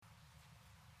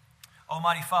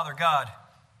Almighty Father God,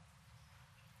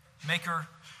 maker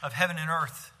of heaven and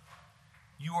earth,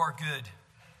 you are good.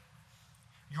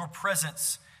 Your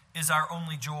presence is our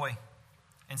only joy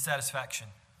and satisfaction.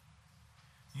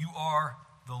 You are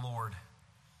the Lord,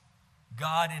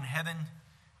 God in heaven,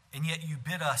 and yet you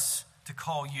bid us to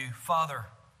call you Father,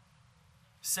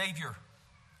 Savior,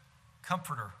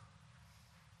 Comforter.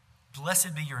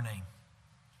 Blessed be your name.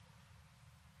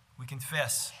 We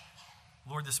confess,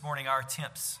 Lord, this morning our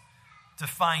attempts to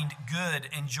find good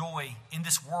and joy in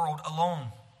this world alone.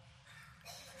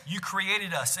 You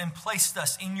created us and placed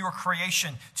us in your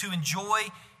creation to enjoy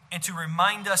and to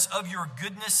remind us of your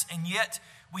goodness, and yet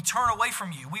we turn away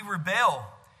from you. We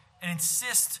rebel and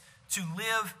insist to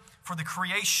live for the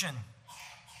creation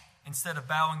instead of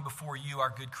bowing before you,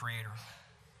 our good Creator.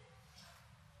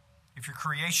 If your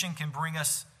creation can bring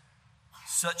us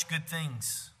such good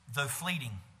things, though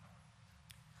fleeting,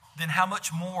 then how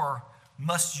much more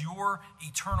must your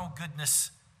eternal goodness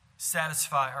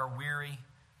satisfy our weary,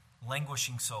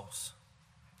 languishing souls?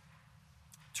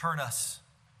 Turn us,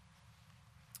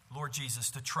 Lord Jesus,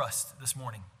 to trust this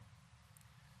morning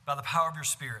by the power of your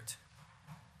Spirit,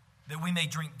 that we may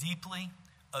drink deeply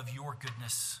of your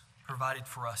goodness provided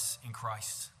for us in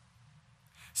Christ.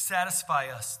 Satisfy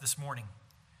us this morning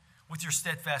with your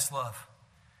steadfast love,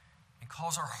 and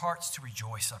cause our hearts to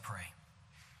rejoice, I pray.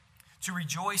 To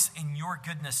rejoice in your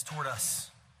goodness toward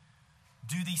us.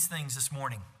 Do these things this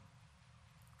morning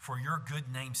for your good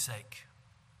name's sake.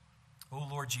 O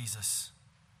Lord Jesus,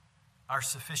 our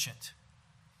sufficient,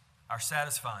 our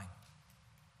satisfying,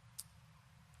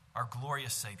 our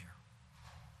glorious Savior.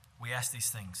 We ask these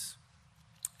things.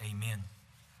 Amen.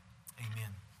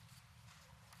 Amen.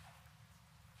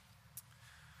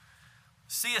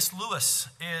 C.S. Lewis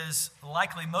is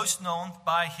likely most known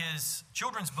by his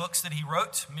children's books that he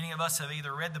wrote. Many of us have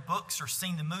either read the books or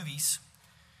seen the movies.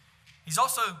 He's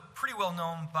also pretty well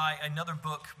known by another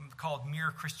book called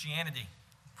Mere Christianity.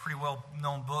 Pretty well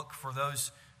known book for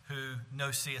those who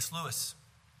know C.S. Lewis.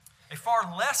 A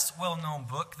far less well-known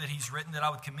book that he's written that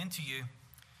I would commend to you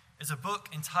is a book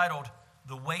entitled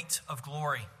The Weight of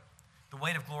Glory. The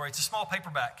Weight of Glory. It's a small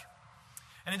paperback.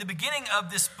 And in the beginning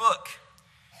of this book,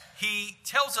 he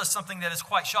tells us something that is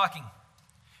quite shocking.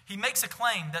 He makes a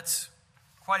claim that's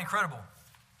quite incredible.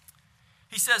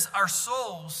 He says, our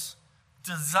souls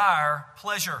desire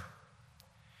pleasure.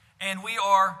 And we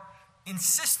are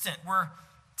insistent, we're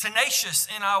tenacious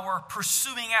in our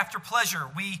pursuing after pleasure.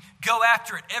 We go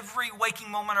after it every waking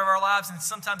moment of our lives and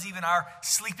sometimes even our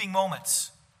sleeping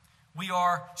moments. We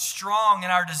are strong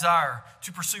in our desire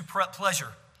to pursue pleasure.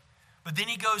 But then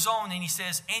he goes on and he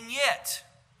says, and yet,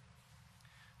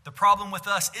 the problem with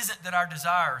us isn't that our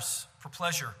desires for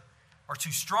pleasure are too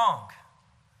strong,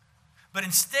 but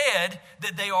instead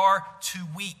that they are too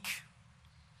weak.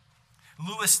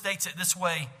 Lewis states it this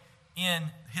way in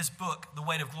his book, The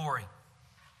Weight of Glory.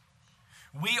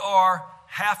 We are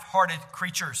half-hearted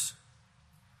creatures,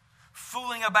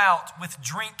 fooling about with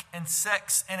drink and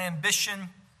sex and ambition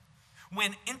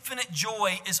when infinite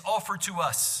joy is offered to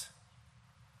us.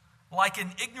 Like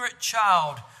an ignorant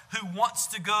child who wants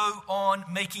to go on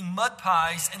making mud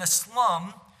pies in a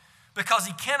slum because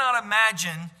he cannot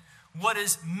imagine what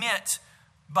is meant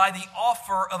by the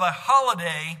offer of a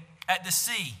holiday at the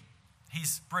sea.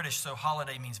 He's British, so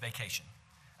holiday means vacation.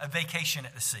 A vacation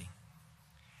at the sea.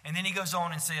 And then he goes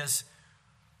on and says,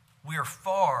 we are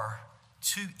far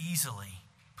too easily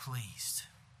pleased.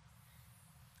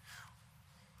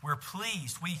 We're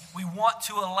pleased. We want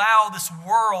to allow this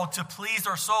world to please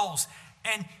our souls.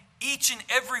 And each and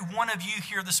every one of you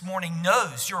here this morning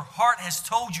knows, your heart has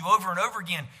told you over and over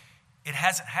again, it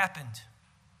hasn't happened.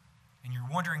 And you're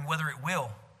wondering whether it will.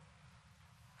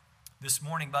 This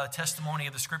morning, by the testimony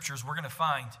of the Scriptures, we're going to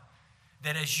find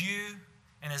that as you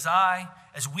and as I,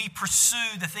 as we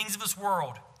pursue the things of this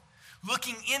world,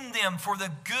 looking in them for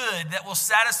the good that will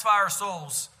satisfy our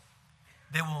souls,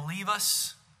 they will leave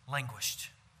us languished.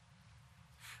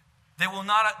 They will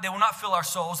not fill our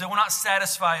souls. They will not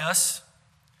satisfy us.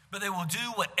 But they will do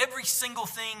what every single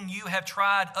thing you have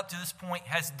tried up to this point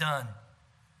has done.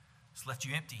 It's left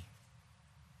you empty.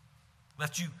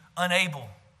 Left you unable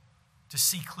to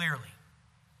see clearly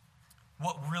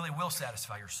what really will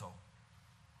satisfy your soul.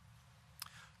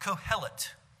 Kohelet.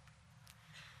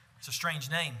 It's a strange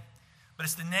name, but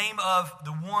it's the name of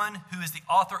the one who is the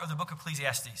author of the book of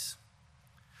Ecclesiastes.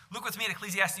 Look with me at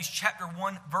Ecclesiastes chapter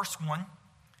 1, verse 1.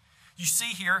 You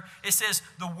see here, it says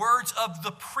the words of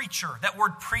the preacher. That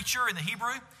word preacher in the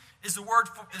Hebrew is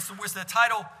the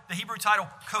title, the Hebrew title,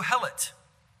 Kohelet.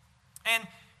 And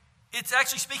it's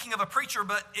actually speaking of a preacher,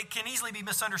 but it can easily be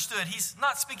misunderstood. He's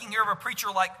not speaking here of a preacher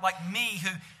like me who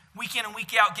week in and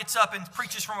week out gets up and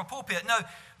preaches from a pulpit. No,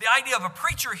 the idea of a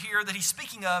preacher here that he's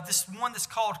speaking of, this one that's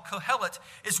called Kohelet,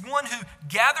 is one who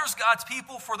gathers God's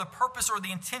people for the purpose or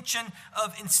the intention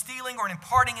of instilling or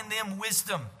imparting in them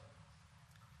wisdom.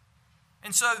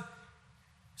 And so,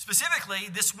 specifically,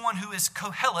 this one who is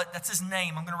Kohelet, that's his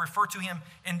name. I'm going to refer to him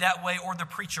in that way, or the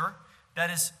preacher.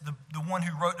 That is the one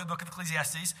who wrote the book of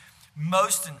Ecclesiastes.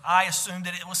 Most, and I assume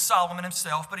that it was Solomon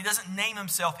himself, but he doesn't name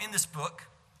himself in this book.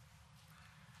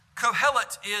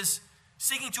 Kohelet is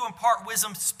seeking to impart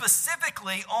wisdom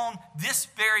specifically on this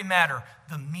very matter,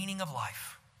 the meaning of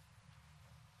life.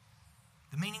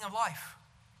 The meaning of life.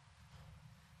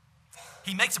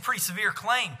 He makes a pretty severe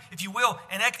claim, if you will.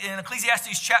 In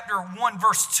Ecclesiastes chapter 1,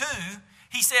 verse 2,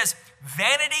 he says,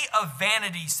 "Vanity of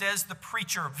vanities," says the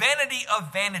preacher. "Vanity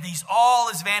of vanities, all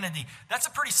is vanity." That's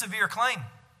a pretty severe claim.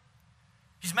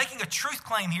 He's making a truth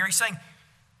claim here. He's saying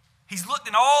he's looked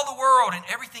in all the world and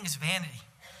everything is vanity.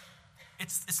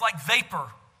 It's like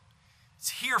vapor. It's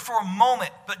here for a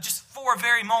moment, but just for a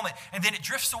very moment, and then it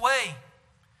drifts away.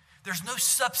 There's no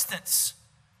substance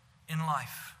in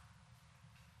life.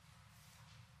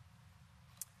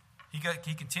 He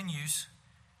continues,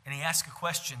 and he asks a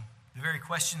question, the very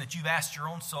question that you've asked your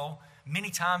own soul many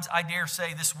times, I dare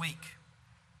say, this week.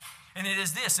 And it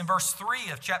is this, in verse 3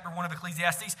 of chapter 1 of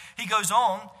Ecclesiastes, he goes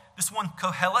on, this one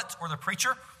Kohelet, or the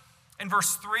preacher, in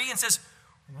verse 3, and says,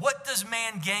 "What does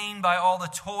man gain by all the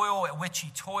toil at which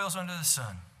he toils under the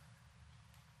sun?"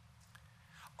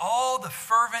 All the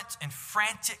fervent and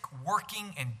frantic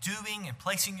working and doing and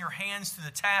placing your hands to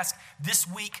the task this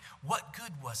week, what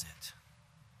good was it?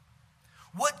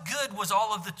 What good was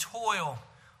all of the toil,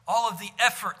 all of the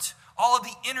effort, all of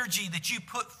the energy that you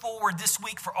put forward this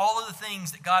week for all of the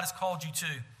things that God has called you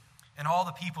to and all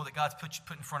the people that God's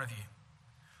put in front of you?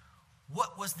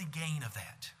 What was the gain of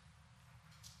that?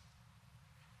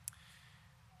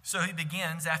 So he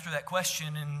begins, after that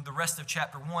question, in the rest of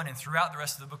chapter 1 and throughout the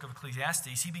rest of the book of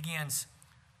Ecclesiastes, he begins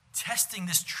testing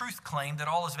this truth claim that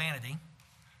all is vanity.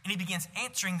 And he begins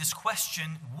answering this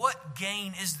question, what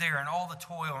gain is there in all the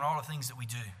toil and all the things that we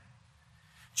do?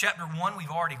 Chapter 1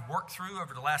 we've already worked through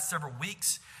over the last several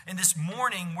weeks. And this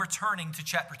morning we're turning to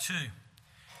chapter 2.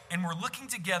 And we're looking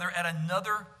together at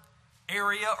another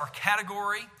area or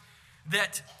category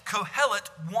that Kohelet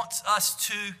wants us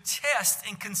to test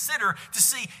and consider to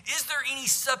see, is there any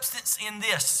substance in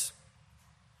this?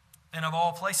 And of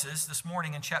all places, this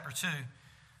morning in chapter 2,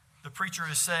 the preacher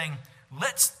is saying,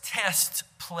 let's test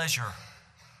pleasure.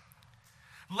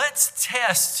 Let's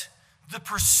test the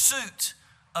pursuit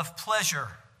of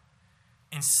pleasure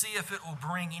and see if it will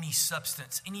bring any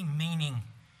substance, any meaning,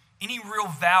 any real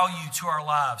value to our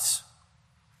lives.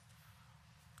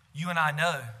 You and I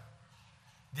know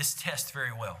this test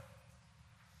very well.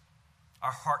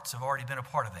 Our hearts have already been a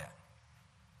part of that.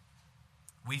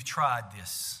 We've tried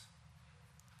this.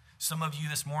 Some of you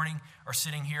this morning are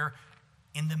sitting here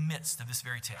in the midst of this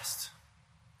very test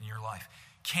in your life.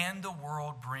 Can the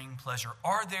world bring pleasure?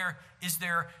 Is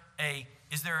there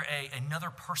another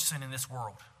person in this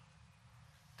world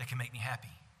that can make me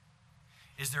happy?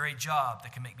 Is there a job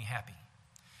that can make me happy?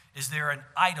 Is there an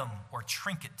item or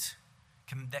trinket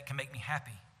that can make me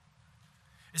happy?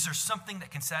 Is there something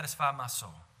that can satisfy my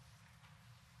soul?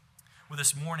 Well,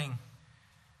 this morning,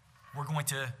 we're going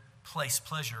to place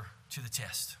pleasure to the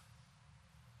test.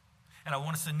 And I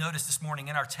want us to notice this morning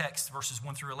in our text, verses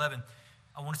 1 through 11,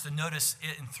 I want us to notice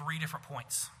it in 3 different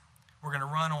points. We're going to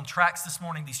run on tracks this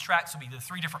morning. These tracks will be the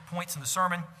 3 different points in the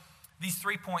sermon. These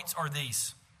 3 points are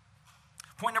these.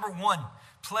 Point number 1,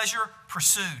 pleasure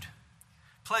pursued.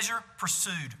 Pleasure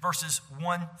pursued, verses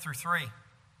 1 through 3.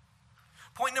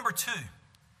 Point number 2,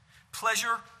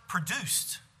 pleasure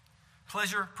produced.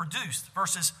 Pleasure produced,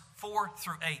 verses 4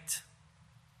 through 8.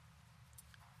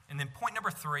 And then point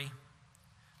number 3,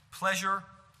 pleasure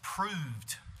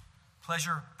proved.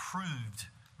 Pleasure proved,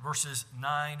 verses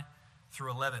 9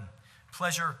 through 11.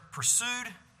 Pleasure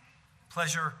pursued,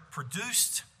 pleasure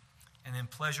produced, and then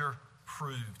pleasure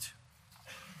proved.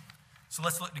 So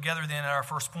let's look together then at our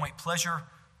first point, pleasure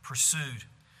pursued.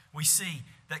 We see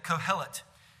that Kohelet,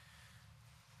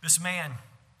 this man,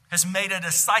 has made a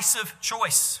decisive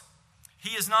choice.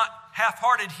 He is not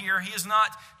half-hearted here. He is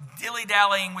not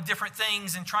dilly-dallying with different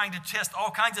things and trying to test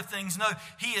all kinds of things. No,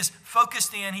 he is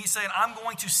focused in. He's saying, I'm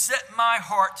going to set my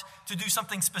heart to do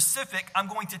something specific. I'm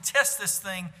going to test this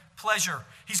thing, pleasure.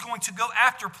 He's going to go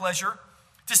after pleasure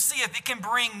to see if it can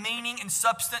bring meaning and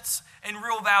substance and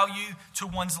real value to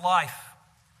one's life.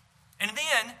 And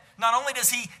then, not only does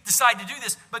he decide to do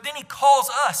this, but then he calls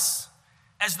us,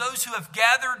 as those who have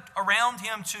gathered around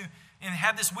him and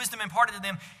have this wisdom imparted to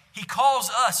them, he calls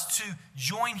us to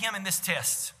join him in this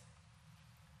test.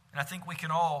 And I think we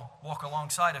can all walk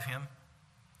alongside of him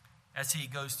as he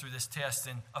goes through this test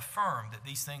and affirm that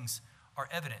these things are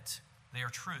evident. They are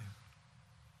true.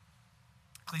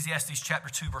 Ecclesiastes chapter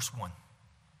 2, verse 1.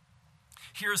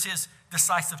 Here's his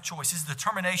decisive choice, his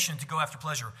determination to go after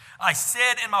pleasure. I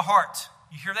said in my heart,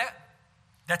 you hear that?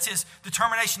 That's his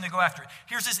determination to go after it.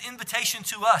 Here's his invitation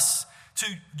to us to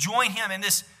join him in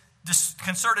this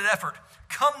concerted effort.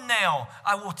 Come now,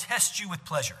 I will test you with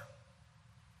pleasure.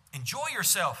 Enjoy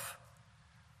yourself.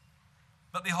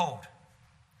 But behold,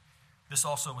 this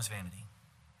also was vanity.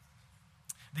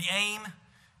 The aim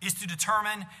is to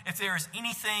determine if there is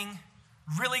anything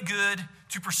really good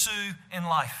to pursue in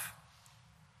life.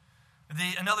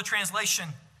 Another translation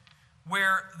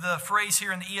where the phrase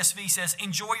here in the ESV says,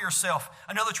 enjoy yourself.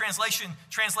 Another translation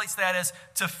translates that as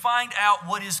to find out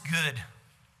what is good.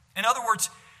 In other words,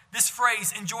 this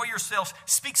phrase, enjoy yourself,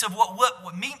 speaks of what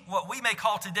we may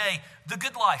call today the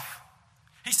good life.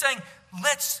 He's saying,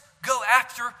 let's go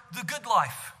after the good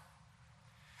life.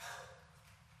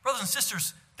 Brothers and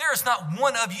sisters, there is not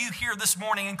one of you here this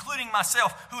morning, including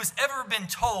myself, who has ever been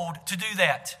told to do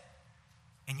that.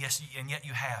 And yet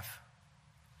you have.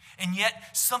 And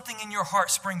yet something in your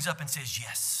heart springs up and says,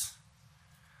 yes,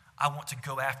 I want to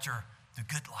go after the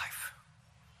good life.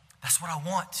 That's what I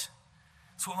want.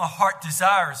 That's what my heart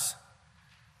desires.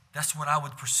 That's what I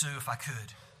would pursue if I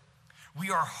could.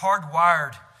 We are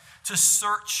hardwired to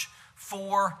search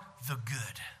for the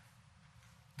good.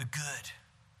 The good.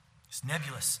 It's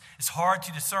nebulous. It's hard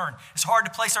to discern. It's hard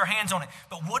to place our hands on it.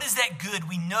 But what is that good?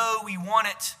 We know we want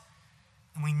it.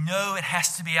 And we know it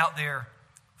has to be out there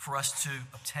for us to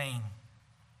obtain.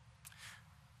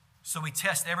 So we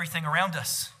test everything around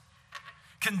us,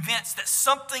 convinced that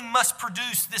something must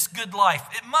produce this good life.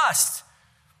 It must.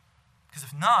 Because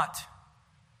if not,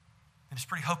 then it's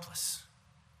pretty hopeless.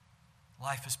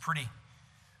 Life is pretty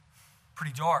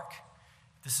dark.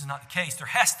 This is not the case. There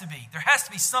has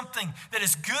to be something that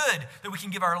is good that we can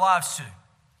give our lives to.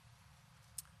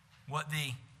 What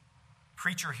the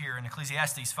preacher here in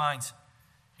Ecclesiastes finds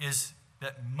is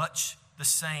that much the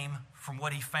same from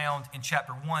what he found in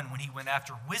chapter 1 when he went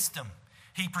after wisdom.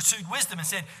 He pursued wisdom and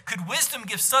said, could wisdom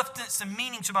give substance and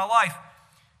meaning to my life?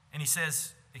 And he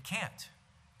says, it can't.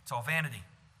 It's all vanity.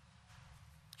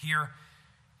 Here,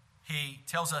 he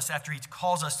tells us after he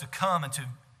calls us to come and to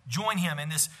join him in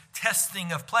this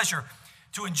testing of pleasure,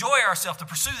 to enjoy ourselves, to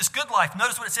pursue this good life.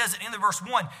 Notice what it says at the end of verse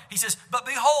 1. He says, but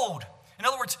behold. In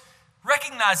other words,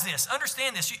 recognize this.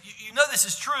 Understand this. You know this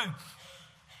is true.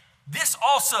 This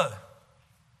also,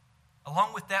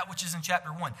 along with that which is in chapter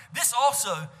 1, this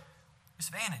also is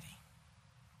vanity.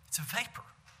 It's a vapor.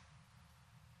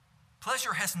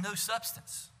 Pleasure has no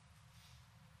substance.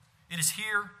 It is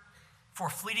here for a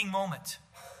fleeting moment,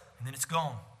 and then it's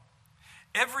gone.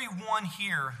 Everyone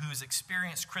here who has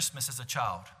experienced Christmas as a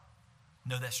child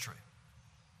know that's true.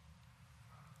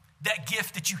 That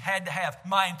gift that you had to have,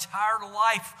 my entire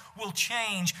life will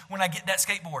change when I get that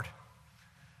skateboard.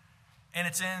 And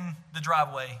it's in the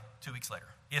driveway 2 weeks later,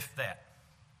 if that.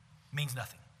 Means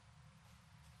nothing.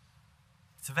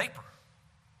 It's a vapor.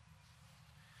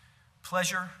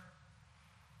 Pleasure.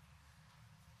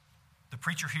 The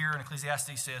preacher here in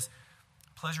Ecclesiastes says,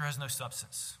 pleasure has no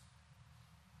substance.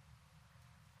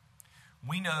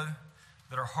 We know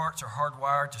that our hearts are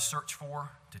hardwired to search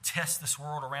for, to test this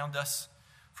world around us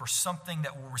for something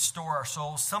that will restore our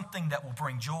souls, something that will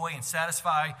bring joy and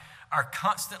satisfy our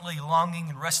constantly longing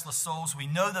and restless souls. We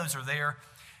know those are there.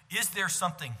 Is there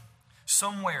something,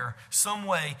 somewhere, some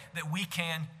way that we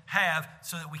can have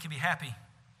so that we can be happy?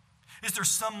 Is there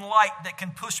some light that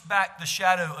can push back the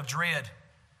shadow of dread?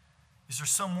 Is there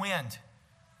some wind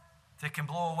that can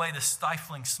blow away the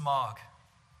stifling smog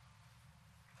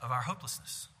of our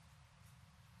hopelessness?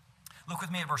 Look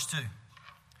with me at verse 2.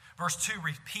 Verse 2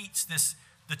 repeats this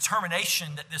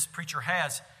determination that this preacher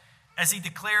has as he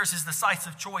declares his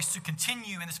decisive choice to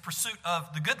continue in this pursuit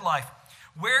of the good life.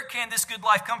 Where can this good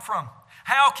life come from?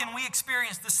 How can we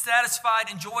experience the satisfied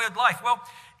and joyed life? Well,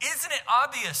 isn't it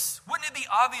obvious? Wouldn't it be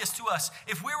obvious to us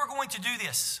if we were going to do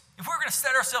this? If we were going to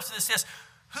set ourselves to this test,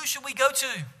 who should we go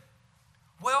to?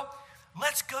 Well,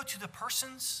 let's go to the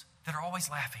persons that are always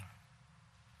laughing.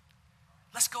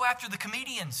 Let's go after the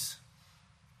comedians.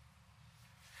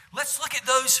 Let's look at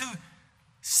those who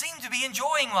seem to be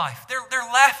enjoying life.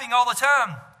 They're laughing all the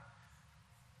time.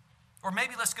 Or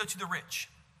maybe let's go to the rich.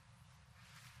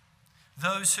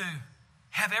 Those who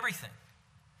have everything.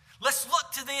 Let's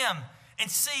look to them and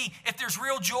see if there's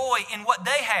real joy in what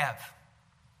they have.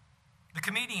 The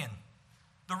comedian,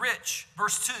 the rich.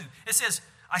 Verse 2, it says,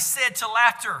 I said to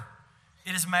laughter,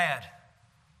 it is mad.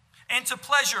 And to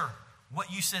pleasure,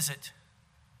 what use is it?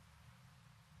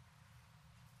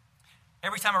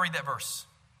 Every time I read that verse,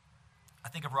 I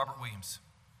think of Robert Williams.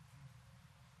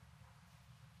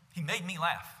 He made me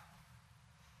laugh.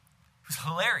 It was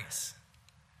hilarious.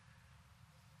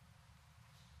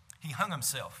 He hung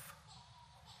himself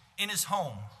in his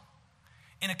home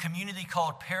in a community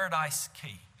called Paradise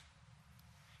Key.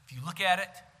 If you look at it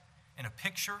in a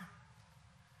picture,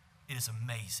 it is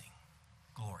amazing,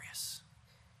 glorious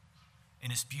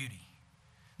in its beauty.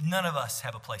 None of us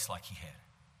have a place like he had.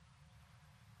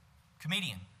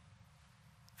 Comedian,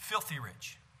 filthy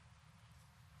rich,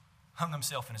 hung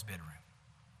himself in his bedroom.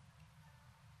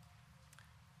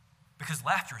 Because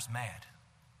laughter is mad.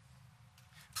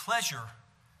 Pleasure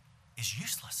is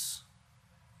useless.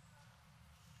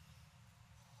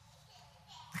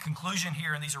 The conclusion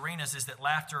here in these arenas is that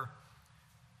laughter,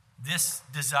 this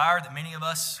desire that many of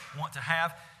us want to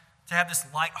have this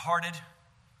lighthearted,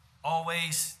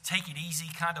 always take it easy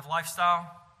kind of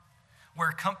lifestyle,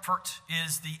 where comfort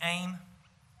is the aim,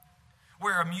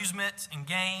 where amusement and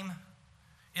game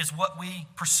is what we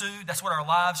pursue. That's what our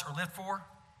lives are lived for.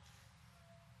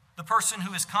 The person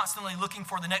who is constantly looking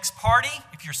for the next party,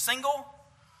 if you're single,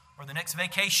 or the next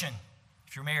vacation,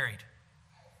 if you're married.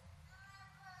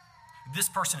 This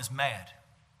person is mad.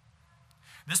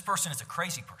 This person is a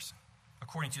crazy person,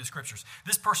 according to the scriptures.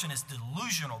 This person is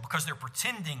delusional because they're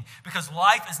pretending, because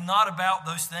life is not about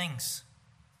those things.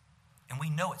 And we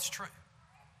know it's true.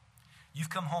 You've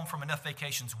come home from enough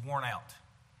vacations worn out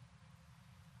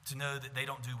to know that they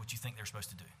don't do what you think they're supposed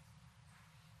to do.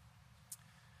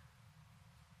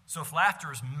 So if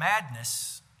laughter is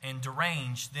madness and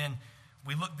deranged, then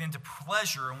we look then to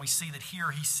pleasure, and we see that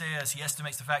here he says, he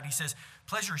estimates the fact, he says,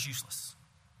 pleasure is useless.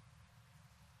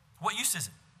 What use is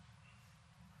it?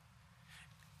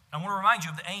 I want to remind you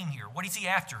of the aim here. What is he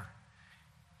after?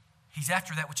 He's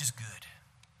after that which is good.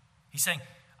 He's saying,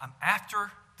 I'm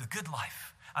after the good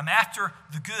life. I'm after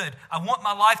the good. I want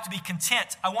my life to be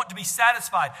content. I want to be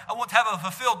satisfied. I want to have a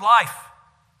fulfilled life.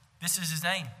 This is his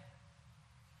aim,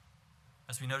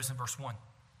 as we notice in verse 1.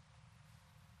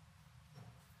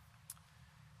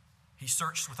 He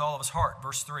searched with all of his heart.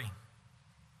 Verse 3.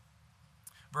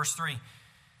 Verse 3.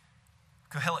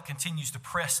 Kohelet continues to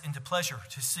press into pleasure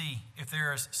to see if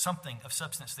there is something of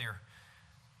substance there.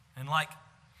 And like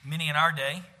many in our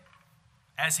day,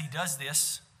 as he does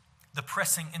this, the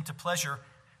pressing into pleasure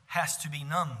has to be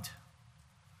numbed.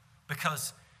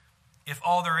 Because if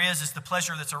all there is the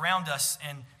pleasure that's around us,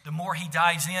 and the more he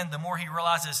dives in, the more he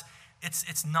realizes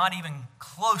it's not even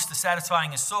close to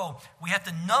satisfying his soul. We have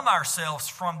to numb ourselves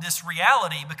from this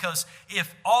reality, because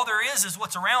if all there is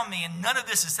what's around me and none of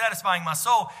this is satisfying my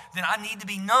soul, then I need to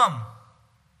be numb.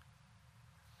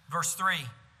 Verse 3,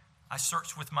 I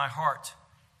searched with my heart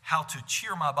how to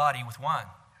cheer my body with wine,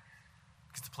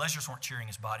 because the pleasures weren't cheering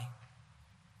his body.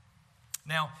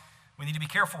 Now, we need to be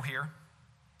careful here.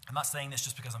 I'm not saying this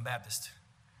just because I'm Baptist.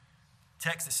 The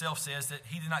text itself says that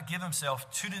he did not give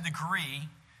himself to the degree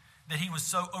that he was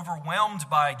so overwhelmed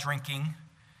by drinking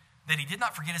that he did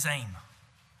not forget his aim.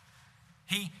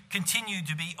 He continued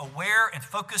to be aware and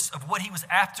focused of what he was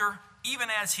after, even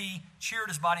as he cheered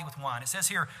his body with wine. It says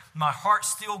here, my heart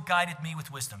still guided me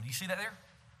with wisdom. Do you see that there?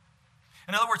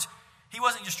 In other words, he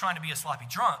wasn't just trying to be a sloppy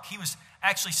drunk. He was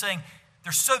actually saying,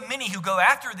 there's so many who go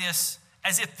after this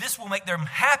as if this will make them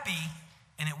happy,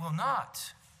 and it will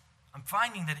not. I'm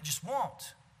finding that it just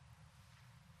won't.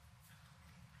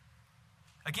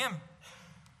 Again,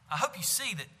 I hope you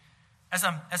see that as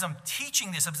I'm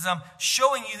teaching this, as I'm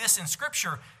showing you this in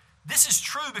Scripture, this is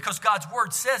true because God's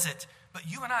Word says it, but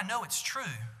you and I know it's true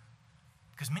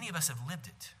because many of us have lived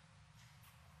it.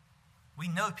 We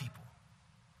know people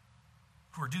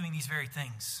who are doing these very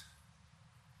things.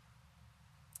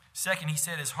 Second, he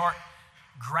said his heart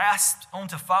grasped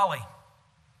onto folly,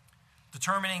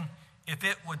 determining if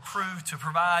it would prove to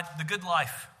provide the good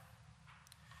life.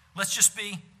 Let's just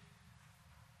play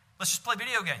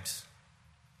video games.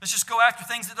 Let's just go after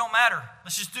things that don't matter.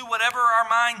 Let's just do whatever our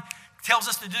mind tells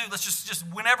us to do. Let's just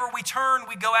whenever we turn,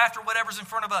 we go after whatever's in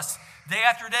front of us. Day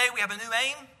after day, we have a new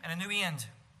aim and a new end.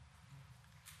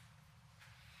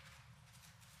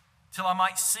 Till I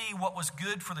might see what was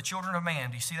good for the children of man.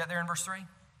 Do you see that there in verse 3?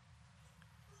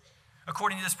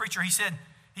 According to this preacher, he said,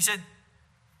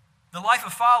 the life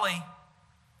of folly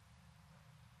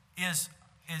is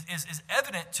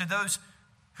evident to those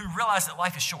who realize that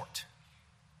life is short.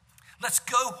 Let's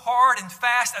go hard and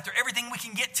fast after everything we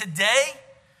can get today,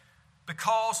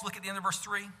 because, look at the end of verse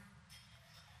 3,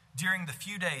 during the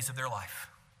few days of their life.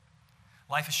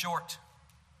 Life is short.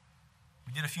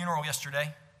 We did a funeral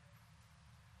yesterday.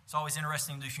 It's always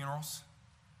interesting to do funerals.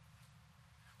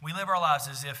 We live our lives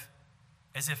as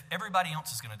if everybody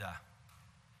else is going to die.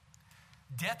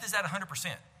 death is at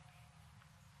 100%.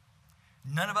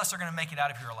 None of us are going to make it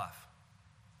out of here alive.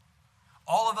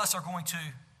 All of us are going to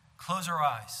close our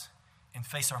eyes and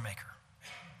face our Maker.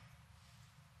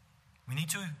 We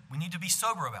need to be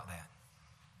sober about that.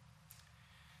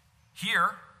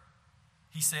 Here,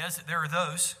 he says that there are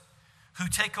those who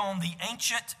take on the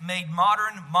ancient made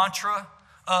modern mantra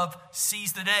of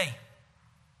seize the day.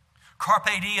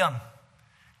 Carpe diem.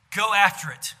 Go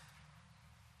after it.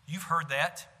 You've heard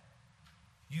that.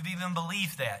 You've even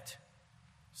believed that.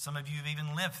 Some of you have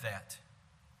even lived that.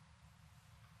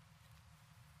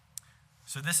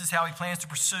 So this is how he plans to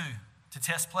pursue, to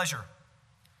test pleasure.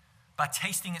 By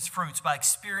tasting its fruits, by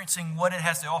experiencing what it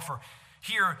has to offer.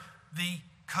 Here, the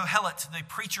Kohelet, the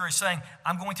preacher, is saying,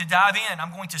 I'm going to dive in,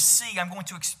 I'm going to see, I'm going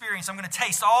to experience, I'm going to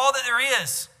taste all that there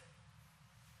is.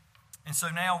 And so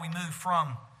now we move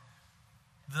from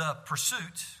the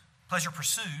pursuit, pleasure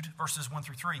pursued, verses 1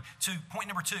 through 3, to point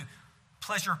number 2,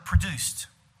 pleasure produced.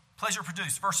 Pleasure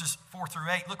produced, verses 4 through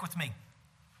 8. Look with me.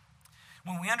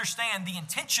 When we understand the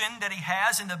intention that he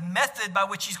has and the method by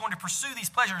which he's going to pursue these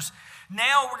pleasures,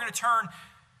 now we're going to turn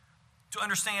to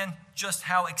understand just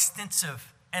how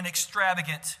extensive and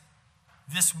extravagant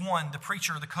this one, the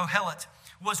preacher, the Kohelet,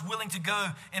 was willing to go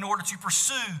in order to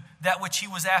pursue that which he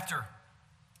was after.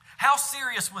 How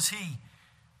serious was he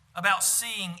about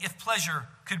seeing if pleasure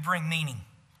could bring meaning?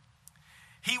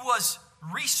 He was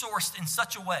resourced in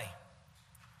such a way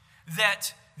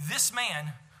that this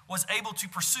man was able to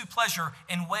pursue pleasure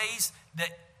in ways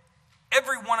that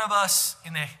every one of us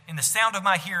in the sound of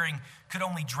my hearing could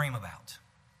only dream about.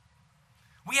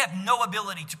 We have no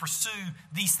ability to pursue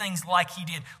these things like he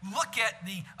did. Look at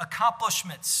the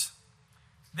accomplishments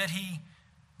that he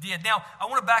did. Now, I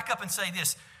want to back up and say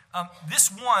this. This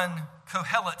one,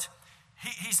 Kohelet,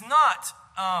 he's not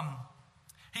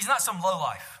some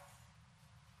lowlife.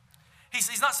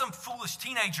 He's not some foolish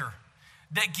teenager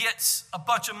that gets a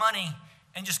bunch of money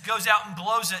and just goes out and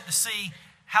blows it to see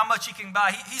how much he can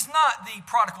buy. He's not the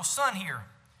prodigal son here.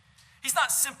 He's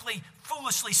not simply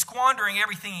foolishly squandering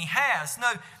everything he has.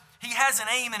 No, he has an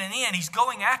aim and an end. He's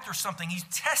going after something. He's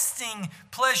testing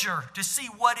pleasure to see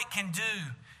what it can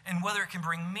do and whether it can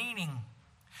bring meaning.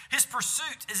 His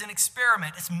pursuit is an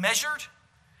experiment. It's measured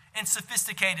and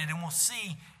sophisticated, and we'll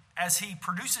see as he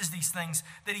produces these things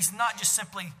that he's not just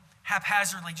simply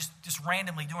haphazardly, just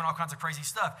randomly doing all kinds of crazy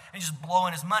stuff and just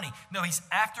blowing his money. No, he's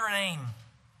after an aim.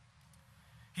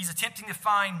 He's attempting to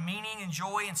find meaning and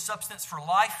joy and substance for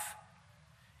life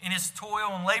in his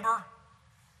toil and labor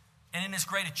and in his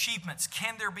great achievements.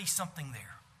 Can there be something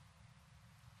there?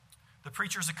 The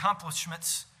preacher's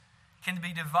accomplishments can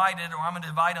be divided, or I'm going to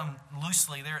divide them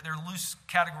loosely. They're loose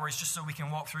categories just so we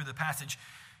can walk through the passage.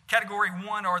 Category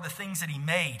 1 are the things that he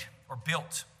made or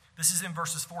built. This is in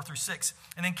verses 4 through 6.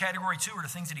 And then category 2 are the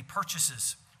things that he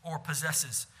purchases or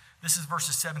possesses. This is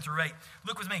verses 7 through 8.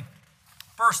 Look with me.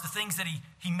 First, the things that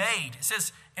he made. It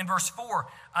says in verse 4,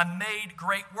 I made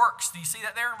great works. Do you see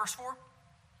that there in verse 4?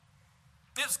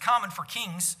 It was common for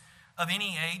kings of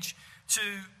any age to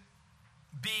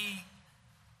be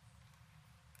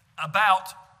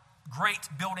about great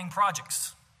building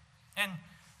projects. And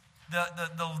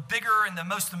the bigger and the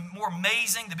more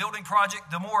amazing the building project,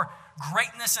 the more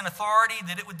greatness and authority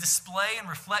that it would display and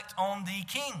reflect on the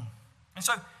king. And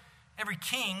so every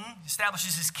king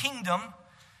establishes his kingdom,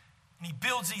 and he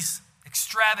builds these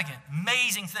extravagant,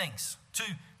 amazing things to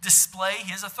display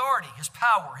his authority, his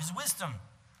power, his wisdom.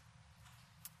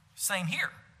 Same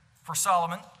here for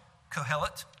Solomon,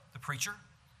 Kohelet, the preacher.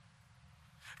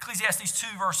 Ecclesiastes 2,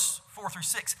 verse 4 through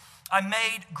 6. I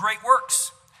made great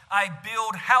works. I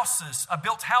built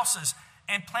houses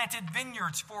and planted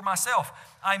vineyards for myself.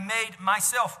 I made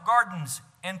myself gardens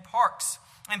and parks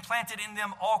and planted in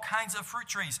them all kinds of fruit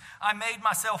trees. I made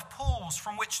myself pools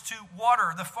from which to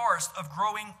water the forest of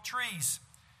growing trees.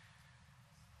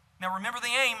 Now remember the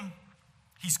aim.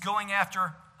 He's going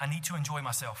after, I need to enjoy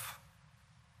myself.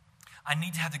 I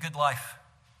need to have the good life.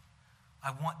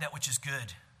 I want that which is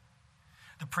good.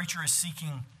 The preacher is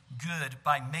seeking good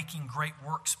by making great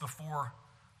works before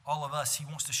all of us. He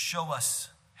wants to show us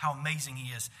how amazing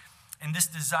he is. And this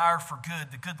desire for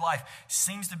good, the good life,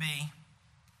 seems to be,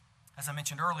 as I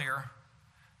mentioned earlier,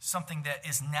 something that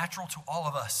is natural to all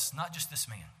of us, not just this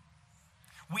man.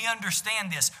 We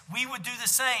understand this. We would do the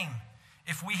same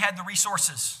if we had the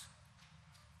resources.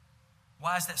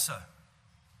 Why is that so?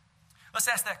 Let's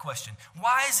ask that question.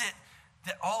 Why is it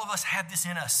that all of us have this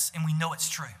in us and we know it's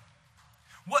true?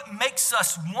 What makes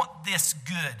us want this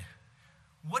good?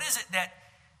 What is it that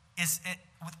is it,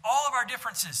 with all of our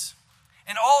differences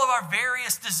and all of our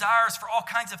various desires for all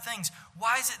kinds of things,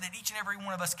 why is it that each and every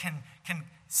one of us can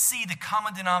see the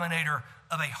common denominator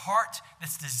of a heart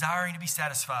that's desiring to be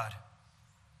satisfied?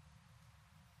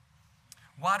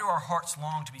 Why do our hearts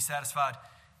long to be satisfied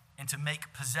and to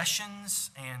make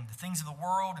possessions and the things of the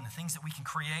world and the things that we can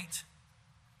create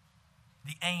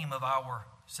the aim of our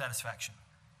satisfaction?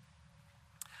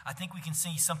 I think we can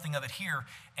see something of it here,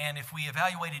 and if we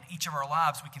evaluated each of our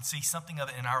lives, we can see something of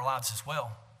it in our lives as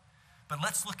well. But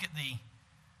let's look at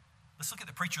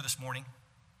the preacher this morning,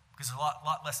 because it's a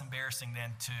lot less embarrassing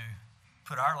than to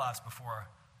put our lives before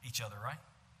each other, right?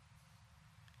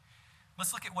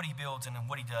 Let's look at what he builds and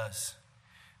what he does.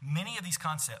 Many of these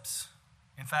concepts,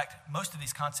 in fact, most of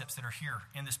these concepts that are here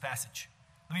in this passage,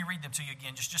 let me read them to you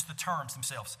again, just the terms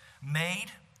themselves.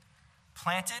 Made,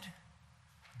 planted,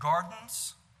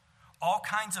 gardens, all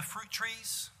kinds of fruit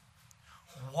trees,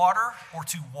 water or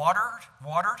to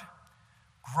watered,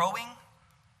 growing.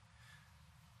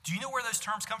 Do you know where those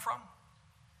terms come from?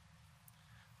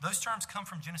 Those terms come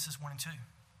from Genesis 1 and 2.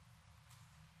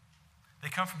 They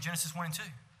come from Genesis 1 and 2.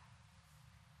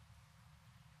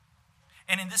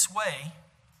 And in this way,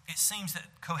 it seems that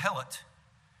Kohelet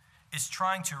is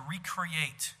trying to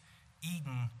recreate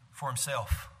Eden for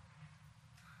himself.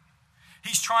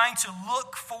 He's trying to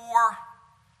look for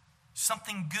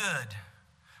something good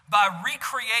by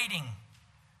recreating.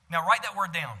 Now write that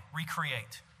word down,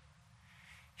 recreate.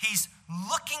 He's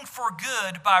looking for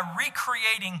good by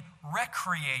recreating,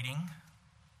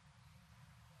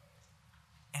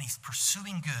 and he's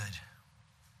pursuing good.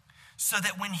 So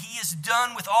that when he is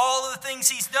done with all of the things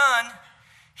he's done,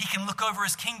 he can look over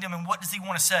his kingdom, and what does he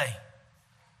want to say?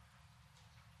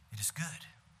 It is good.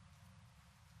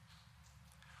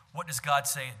 What does God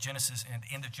say at Genesis, at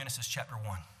the end of Genesis chapter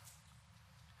 1?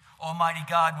 Almighty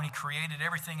God, when he created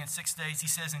everything in 6 days, he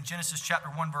says in Genesis chapter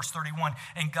 1, verse 31,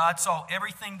 and God saw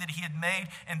everything that he had made,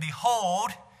 and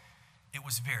behold, it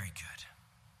was very good.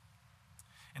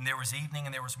 And there was evening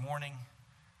and there was morning,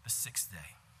 the sixth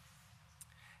day.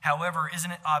 However,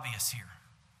 isn't it obvious here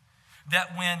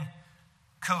that when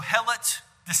Kohelet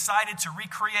decided to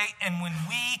recreate, and when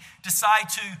we decide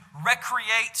to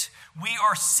recreate, we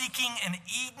are seeking an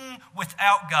Eden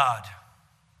without God.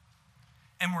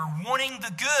 And we're wanting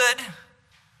the good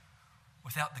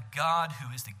without the God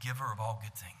who is the giver of all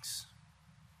good things.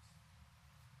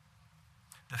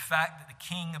 The fact that the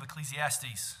king of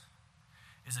Ecclesiastes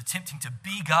is attempting to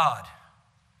be God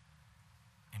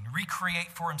and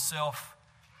recreate for himself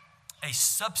a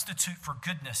substitute for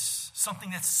goodness, something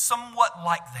that's somewhat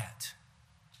like that,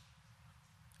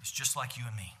 is just like you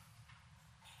and me.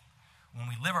 When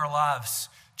we live our lives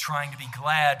trying to be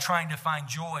glad, trying to find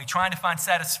joy, trying to find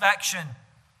satisfaction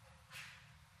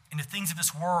in the things of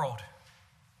this world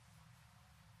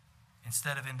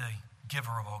instead of in the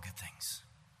giver of all good things.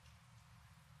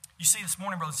 You see, this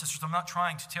morning, brothers and sisters, I'm not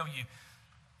trying to tell you,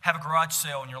 have a garage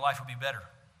sale and your life will be better.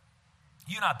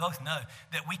 You and I both know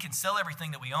that we can sell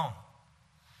everything that we own.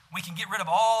 We can get rid of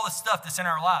all the stuff that's in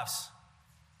our lives,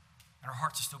 and our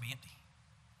hearts will still be empty.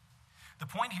 The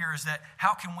point here is that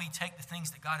how can we take the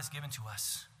things that God has given to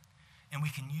us and we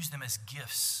can use them as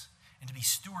gifts and to be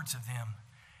stewards of them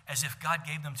as if God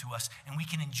gave them to us, and we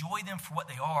can enjoy them for what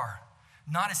they are,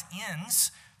 not as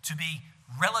ends to be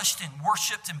relished and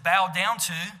worshipped and bowed down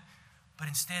to, but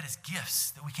instead as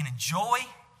gifts that we can enjoy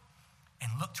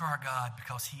and look to our God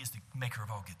because he is the maker of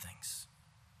all good things.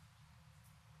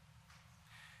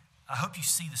 I hope you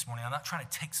see this morning, I'm not trying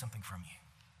to take something from you.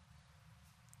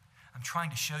 I'm trying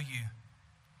to show you,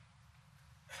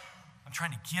 I'm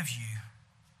trying to give you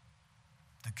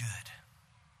the good.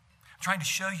 I'm trying to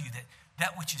show you that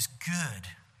that which is good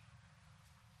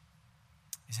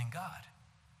is in God.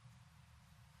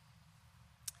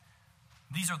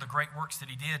 These are the great works that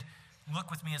he did.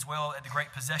 Look with me as well at the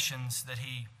great possessions that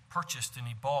he purchased and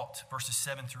he bought, verses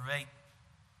 7 through 8.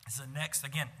 This is the next,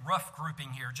 again, rough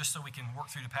grouping here, just so we can work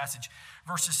through the passage.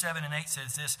 Verses 7 and 8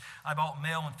 says this: I bought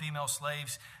male and female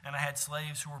slaves, and I had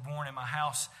slaves who were born in my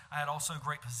house. I had also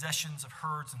great possessions of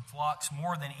herds and flocks,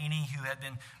 more than any who had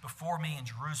been before me in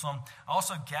Jerusalem. I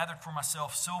also gathered for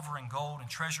myself silver and gold and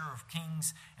treasure of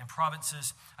kings and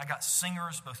provinces. I got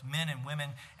singers, both men and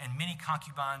women, and many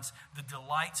concubines, the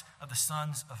delight of the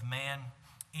sons of man.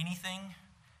 Anything,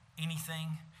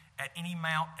 at any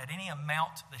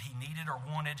amount that he needed or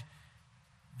wanted,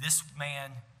 this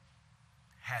man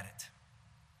had it.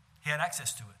 He had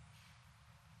access to it.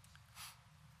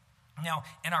 Now,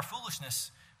 in our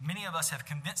foolishness, many of us have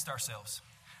convinced ourselves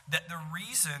that the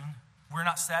reason we're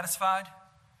not satisfied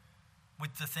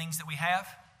with the things that we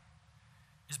have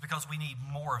is because we need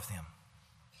more of them.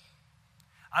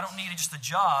 I don't need just a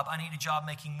job. I need a job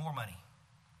making more money.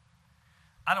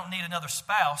 I don't need another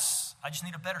spouse, I just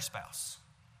need a better spouse.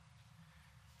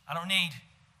 I don't need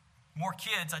more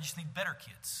kids, I just need better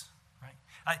kids.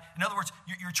 Right? In other words,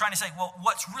 you're trying to say, well,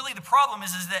 what's really the problem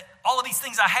is that all of these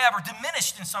things I have are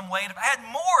diminished in some way, and if I had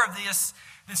more of this,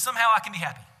 then somehow I can be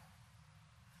happy.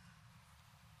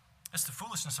 That's the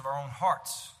foolishness of our own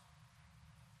hearts.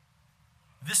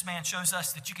 This man shows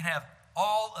us that you can have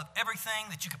all of everything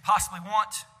that you could possibly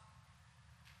want.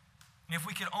 And if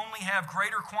we could only have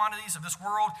greater quantities of this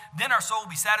world, then our soul will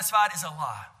be satisfied, is a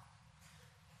lie.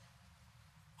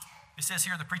 It says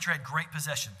here the preacher had great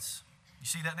possessions. You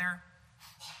see that there?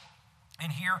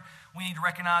 And here we need to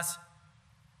recognize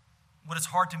what is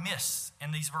hard to miss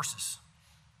in these verses.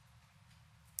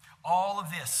 All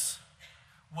of this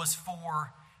was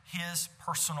for his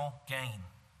personal gain.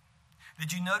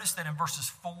 Did you notice that in verses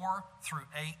 4 through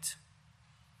 8,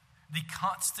 the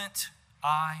constant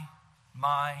I,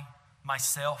 my,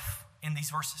 myself in these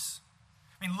verses?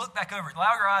 I mean, look back over it.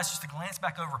 Allow your eyes just to glance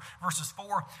back over verses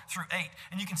 4 through 8,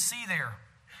 and you can see there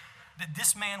that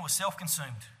this man was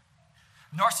self-consumed,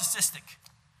 narcissistic.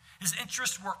 His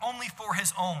interests were only for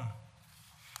his own.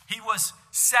 He was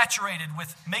saturated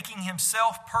with making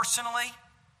himself personally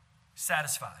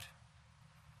satisfied.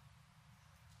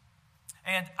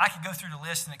 And I could go through the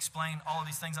list and explain all of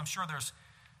these things. I'm sure there's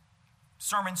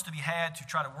sermons to be had to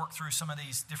try to work through some of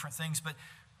these different things, but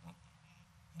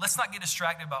let's not get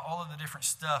distracted by all of the different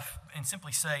stuff and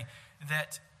simply say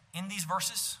that in these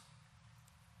verses,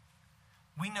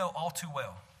 we know all too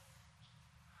well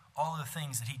all of the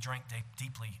things that he drank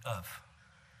deeply of.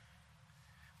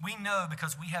 We know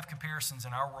because we have comparisons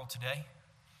in our world today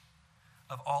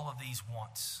of all of these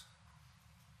wants.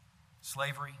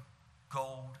 Slavery,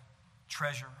 gold,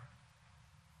 treasure,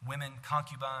 women,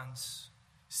 concubines,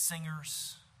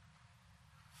 singers,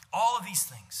 all of these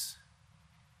things.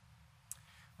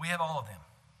 We have all of them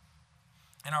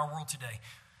in our world today.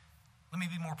 Let me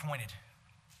be more pointed,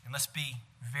 and let's be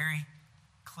very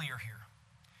clear here.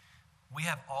 We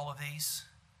have all of these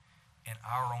in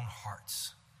our own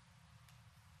hearts.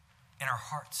 In our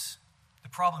hearts. The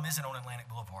problem isn't on Atlantic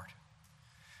Boulevard.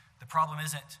 The problem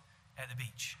isn't at the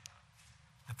beach.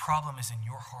 The problem is in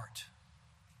your heart.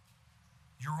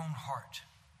 Your own heart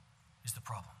is the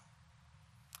problem.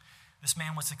 This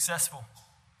man was successful.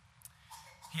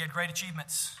 He had great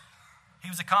achievements. He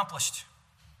was accomplished.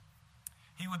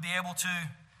 He would be able to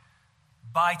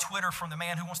buy Twitter from the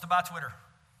man who wants to buy Twitter.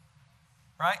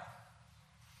 Right?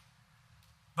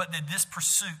 But did this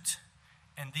pursuit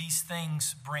and these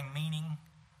things bring meaning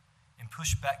and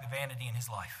push back the vanity in his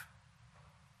life?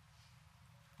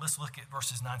 Let's look at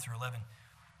verses 9 through 11.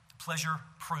 Pleasure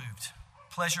proved.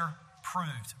 Pleasure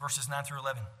proved, verses 9 through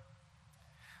 11.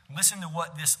 Listen to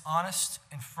what this honest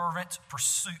and fervent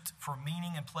pursuit for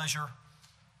meaning and pleasure,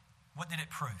 what did it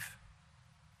prove?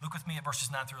 Look with me at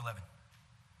verses 9 through 11.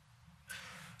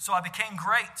 So I became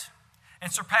great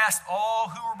and surpassed all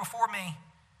who were before me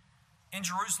in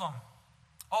Jerusalem.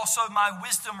 Also my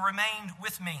wisdom remained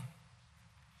with me.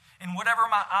 And whatever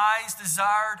my eyes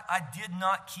desired, I did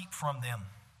not keep from them.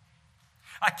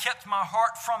 I kept my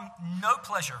heart from no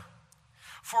pleasure,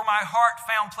 for my heart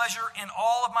found pleasure in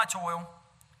all of my toil,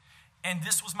 and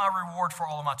this was my reward for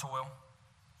all of my toil.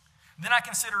 Then I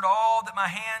considered all that my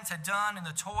hands had done and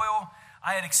the toil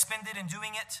I had expended in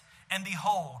doing it, and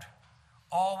behold,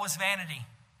 all was vanity,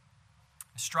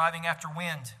 striving after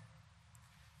wind,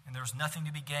 and there was nothing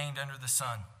to be gained under the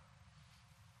sun.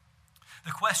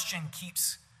 The question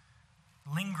keeps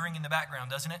lingering in the background,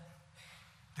 doesn't it?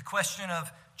 The question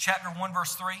of chapter 1,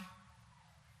 verse 3.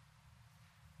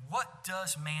 What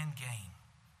does man gain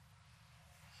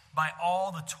by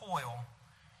all the toil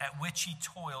at which he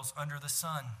toils under the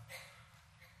sun?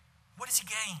 What does he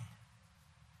gain?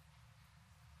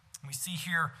 We see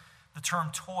here the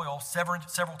term toil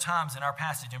several times in our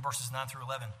passage in verses 9 through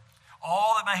 11.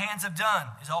 All that my hands have done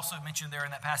is also mentioned there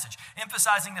in that passage,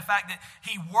 emphasizing the fact that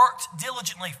he worked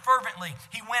diligently, fervently.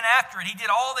 He went after it. He did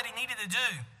all that he needed to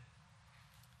do.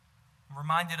 I'm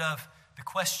reminded of the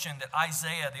question that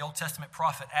Isaiah, the Old Testament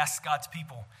prophet, asked God's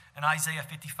people in Isaiah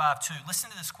 55:2.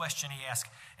 Listen to this question he asked.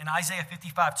 In Isaiah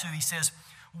 55:2, he says,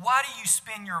 "Why do you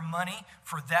spend your money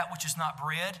for that which is not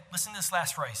bread?" Listen to this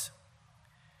last phrase.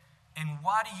 "And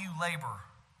why do you labor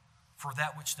for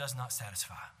that which does not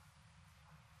satisfy?"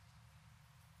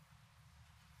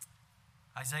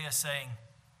 Isaiah is saying,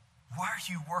 why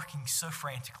are you working so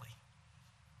frantically?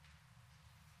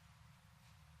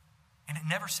 And it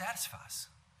never satisfies.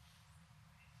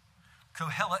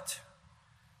 Kohelet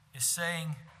is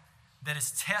saying that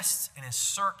his test and his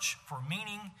search for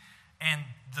meaning and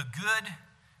the good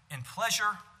and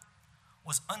pleasure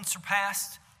was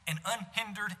unsurpassed and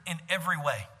unhindered in every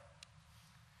way.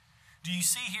 Do you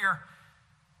see here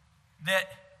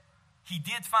that he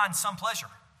did find some pleasure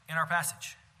in our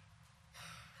passage?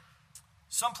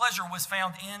 Some pleasure was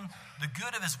found in the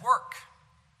good of his work.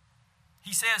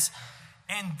 He says,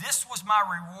 and this was my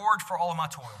reward for all of my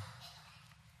toil.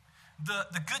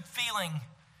 The good feeling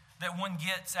that one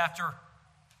gets after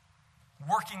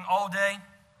working all day,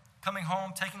 coming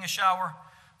home, taking a shower,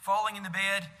 falling into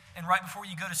bed, and right before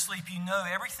you go to sleep, you know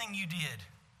everything you did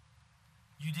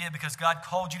because God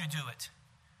called you to do it.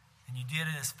 And you did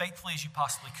it as faithfully as you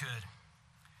possibly could.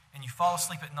 And you fall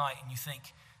asleep at night and you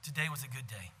think, today was a good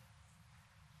day.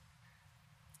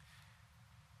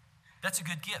 That's a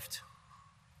good gift.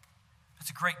 That's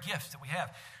a great gift that we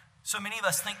have. So many of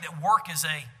us think that work is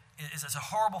a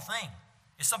horrible thing.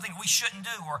 It's something we shouldn't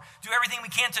do, or do everything we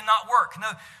can to not work.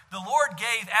 No, the Lord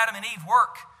gave Adam and Eve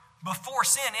work before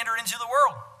sin entered into the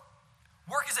world.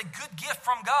 Work is a good gift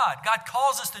from God. God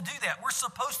calls us to do that. We're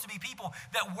supposed to be people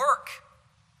that work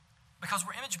because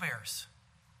we're image bearers.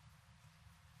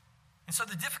 And so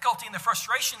the difficulty and the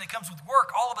frustration that comes with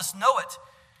work, all of us know it,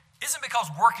 isn't because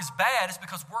work is bad. It's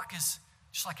because work is,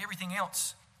 just like everything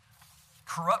else,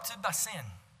 corrupted by sin.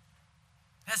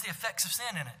 It has the effects of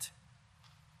sin in it.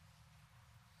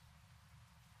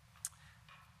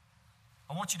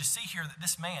 I want you to see here that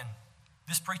this man,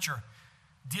 this preacher,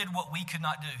 did what we could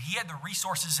not do. He had the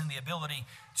resources and the ability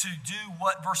to do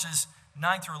what verses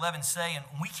 9 through 11 say, and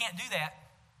we can't do that.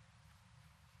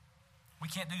 We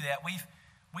can't do that.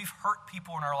 We've hurt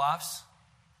people in our lives.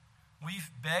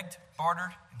 We've begged,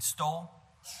 bartered, and stole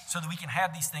so that we can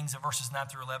have these things in verses 9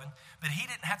 through 11. But he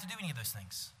didn't have to do any of those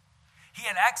things. He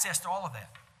had access to all of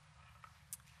that.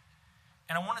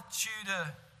 And I wanted you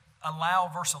to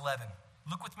allow verse 11.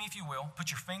 Look with me if you will.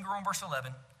 Put your finger on verse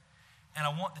 11. And I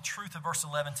want the truth of verse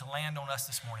 11 to land on us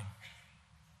this morning.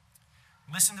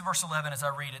 Listen to verse 11 as I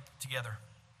read it together.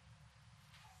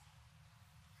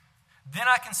 Then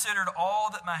I considered all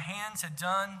that my hands had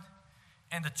done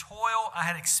and the toil I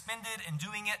had expended in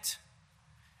doing it.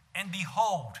 And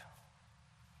behold,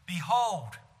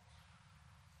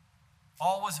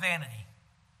 all was vanity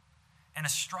and a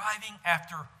striving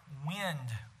after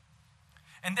wind.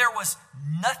 And there was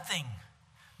nothing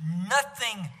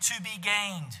to be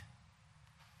gained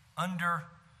under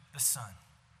the sun.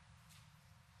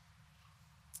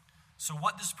 So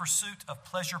what does pursuit of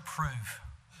pleasure prove?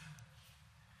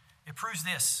 It proves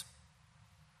this,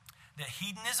 that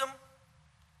hedonism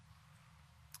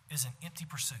is an empty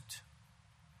pursuit.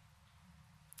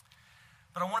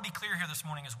 But I want to be clear here this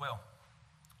morning as well.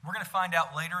 We're going to find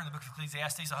out later in the book of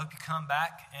Ecclesiastes. I hope you come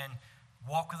back and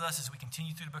walk with us as we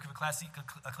continue through the book of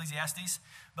Ecclesiastes.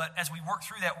 But as we work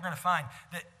through that, we're going to find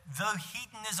that though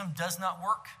hedonism does not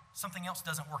work, something else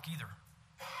doesn't work either.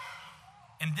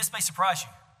 And this may surprise you.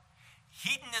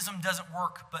 Hedonism doesn't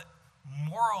work, but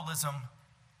moralism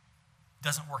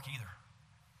doesn't work either.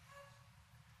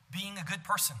 Being a good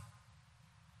person,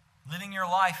 living your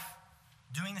life,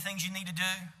 doing the things you need to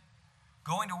do,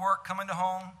 going to work, coming to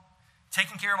home,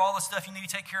 taking care of all the stuff you need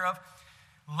to take care of.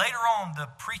 Later on, the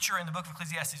preacher in the book of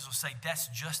Ecclesiastes will say that's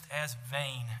just as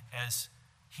vain as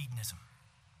hedonism.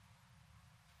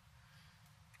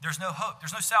 There's no hope.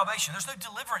 There's no salvation. There's no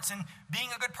deliverance in being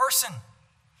a good person.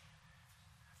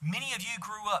 Many of you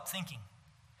grew up thinking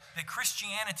that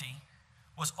Christianity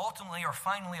was ultimately or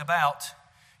finally about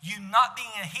you not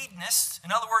being a hedonist.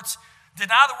 In other words,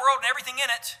 deny the world and everything in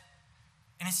it,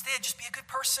 and instead just be a good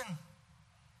person.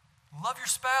 Love your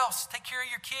spouse, take care of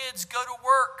your kids, go to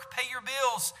work, pay your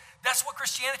bills. That's what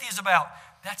Christianity is about.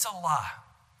 That's a lie.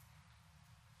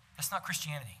 That's not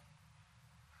Christianity.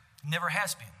 It never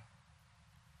has been.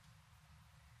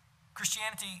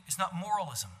 Christianity is not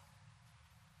moralism.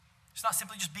 It's not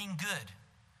simply just being good.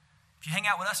 If you hang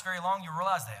out with us very long, you'll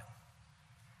realize that.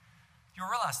 You'll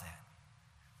realize that.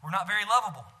 We're not very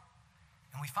lovable,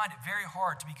 and we find it very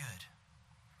hard to be good.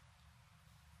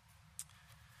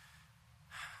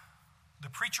 The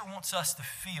preacher wants us to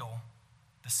feel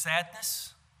the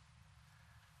sadness,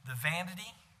 the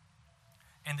vanity,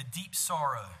 and the deep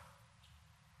sorrow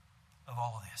of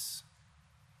all of this.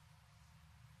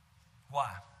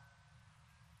 Why?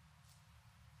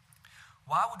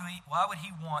 Why would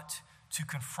he want to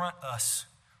confront us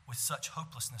with such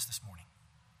hopelessness this morning?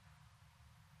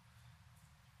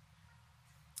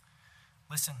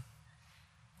 Listen,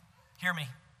 hear me.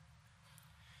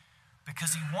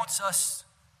 Because he wants us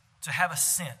to have a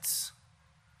sense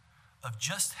of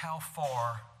just how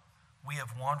far we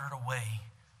have wandered away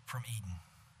from Eden.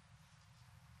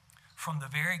 From the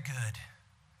very good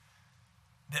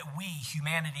that we,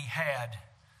 humanity, had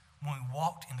when we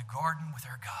walked in the garden with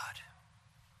our God.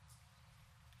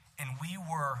 and we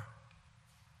were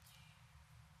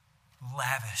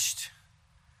lavished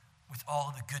with all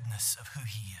of the goodness of who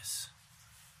He is.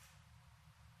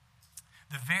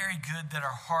 The very good that our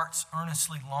hearts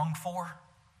earnestly long for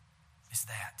is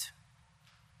that.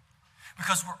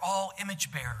 Because we're all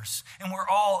image bearers, and we're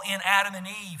all in Adam and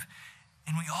Eve,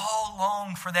 and we all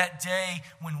long for that day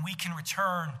when we can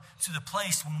return to the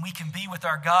place when we can be with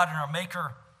our God and our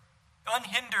Maker,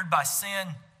 unhindered by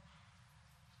sin,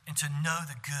 and to know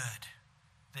the good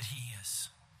that He is.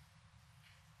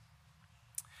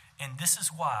 And this is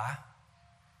why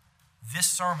this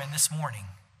sermon this morning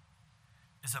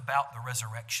is about the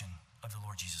resurrection of the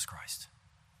Lord Jesus Christ.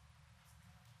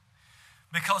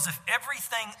 Because if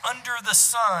everything under the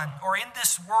sun, or in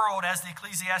this world, as the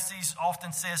Ecclesiastes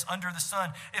often says, under the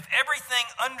sun, if everything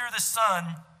under the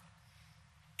sun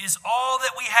is all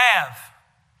that we have,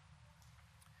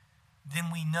 then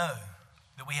we know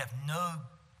that we have no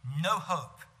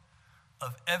hope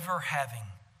of ever having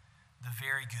the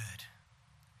very good,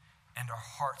 and our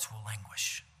hearts will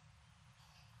languish.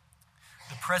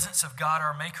 The presence of God,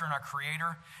 our Maker and our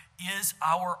Creator, is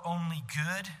our only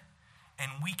good,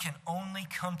 and we can only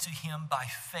come to Him by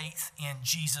faith in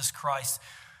Jesus Christ.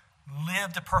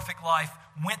 Lived a perfect life,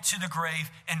 went to the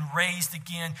grave, and raised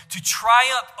again to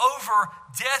triumph over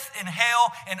death and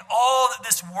hell and all that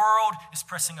this world is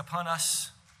pressing upon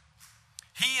us.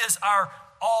 He is our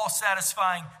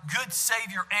all-satisfying, good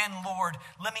Savior and Lord.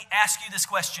 Let me ask you this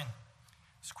question.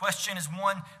 This question is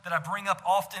one that I bring up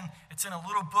often. It's in a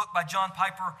little book by John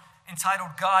Piper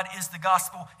entitled God is the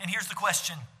Gospel. And here's the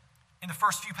question. In the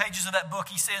first few pages of that book,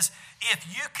 he says, if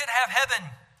you could have heaven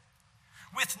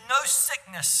with no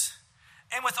sickness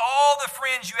and with all the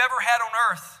friends you ever had on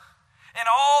earth and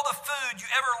all the food you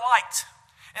ever liked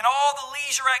and all the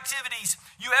leisure activities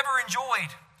you ever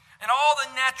enjoyed and all the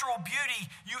natural beauty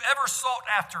you ever sought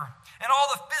after and all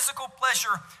the physical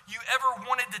pleasure you ever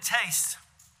wanted to taste,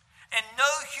 and no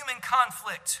human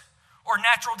conflict or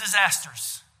natural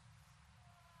disasters,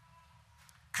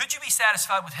 could you be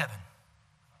satisfied with heaven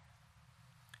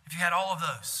if you had all of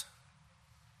those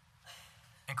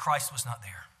and Christ was not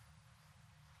there?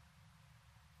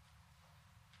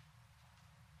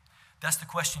 That's the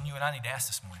question you and I need to ask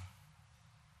this morning,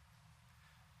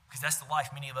 because that's the life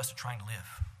many of us are trying to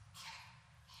live.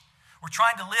 We're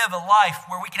trying to live a life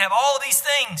where we can have all of these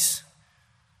things,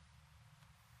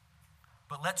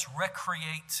 but let's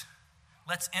recreate,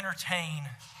 let's entertain,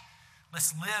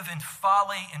 let's live in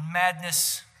folly and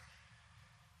madness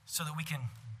so that we can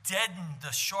deaden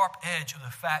the sharp edge of the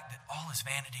fact that all is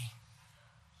vanity.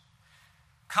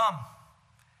 Come,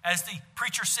 as the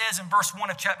preacher says in verse 1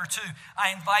 of chapter 2,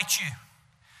 I invite you,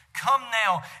 come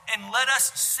now and let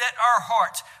us set our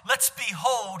hearts. Let's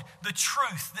behold the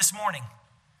truth this morning.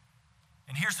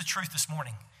 And here's the truth this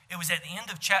morning. It was at the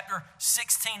end of chapter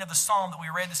 16 of the psalm that we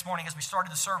read this morning as we started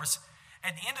the service.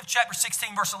 At the end of chapter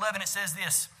 16, verse 11, it says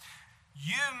this,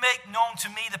 you make known to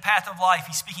me the path of life.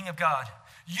 He's speaking of God.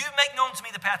 You make known to me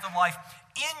the path of life.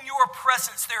 In your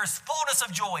presence there is fullness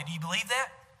of joy. Do you believe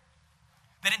that?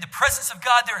 That in the presence of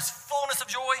God there is fullness of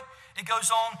joy? It goes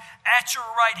on, at your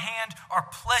right hand are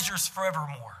pleasures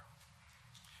forevermore.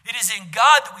 It is in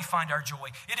God that we find our joy.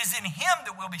 It is in Him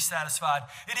that we'll be satisfied.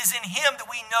 It is in Him that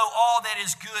we know all that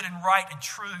is good and right and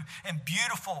true and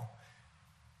beautiful.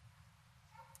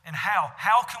 And how?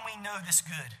 How can we know this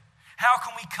good? How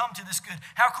can we come to this good?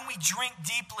 How can we drink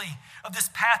deeply of this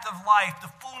path of life,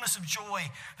 the fullness of joy,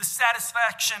 the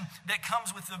satisfaction that comes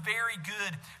with the very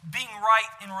good, being right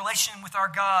in relation with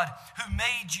our God who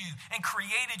made you and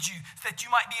created you so that you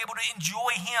might be able to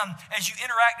enjoy Him as you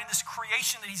interact in this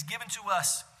creation that He's given to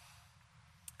us?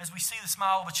 As we see the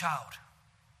smile of a child,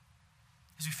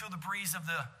 as we feel the breeze of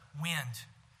the wind,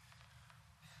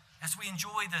 as we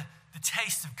enjoy the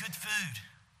taste of good food.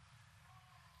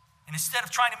 And instead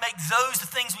of trying to make those the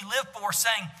things we live for,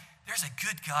 saying, there's a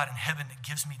good God in heaven that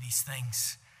gives me these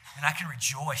things, and I can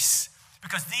rejoice,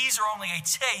 because these are only a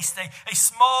taste, a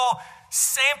small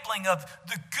sampling of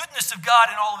the goodness of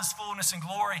God in all of His fullness and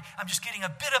glory. I'm just getting a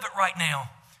bit of it right now,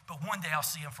 but one day I'll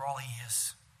see Him for all He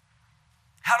is.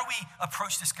 How do we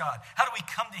approach this God? How do we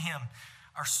come to Him?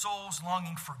 Our souls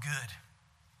longing for good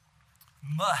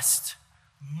must,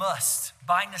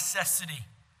 by necessity,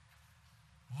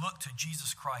 look to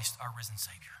Jesus Christ, our risen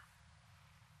Savior.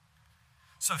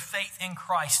 So faith in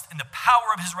Christ and the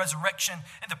power of His resurrection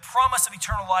and the promise of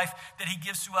eternal life that He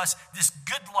gives to us, this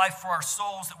good life for our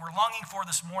souls that we're longing for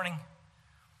this morning.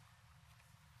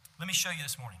 Let me show you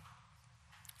this morning.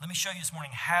 Let me show you this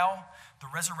morning how the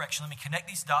resurrection, let me connect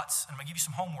these dots, and I'm going to give you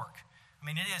some homework. I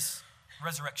mean, it is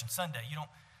Resurrection Sunday. You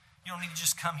don't You don't need to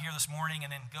just come here this morning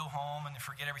and then go home and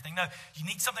forget everything. No, you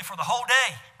need something for the whole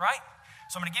day, right?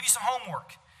 So I'm going to give you some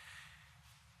homework.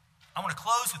 I'm going to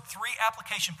close with 3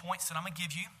 application points that I'm going to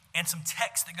give you and some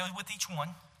text that goes with each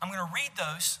one. I'm going to read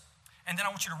those, and then I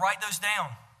want you to write those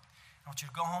down. I want you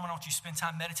to go home and I want you to spend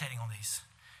time meditating on these.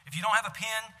 If you don't have a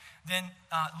pen, then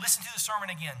listen to the sermon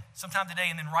again sometime today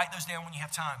and then write those down when you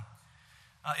have time.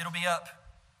 It'll be up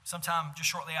sometime just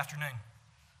shortly afternoon.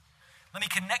 Let me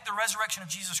connect the resurrection of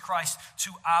Jesus Christ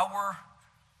to our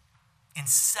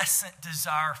incessant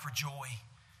desire for joy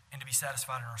and to be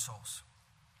satisfied in our souls.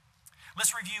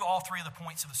 Let's review all 3 of the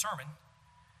points of the sermon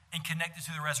and connect it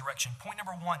to the resurrection. Point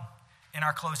number 1 in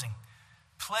our closing.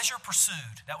 Pleasure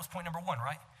pursued. That was point number 1,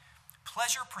 right?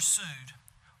 Pleasure pursued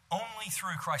only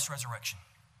through Christ's resurrection.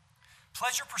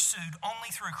 Pleasure pursued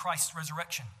only through Christ's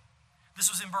resurrection.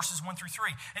 This was in verses 1 through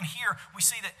 3. And here we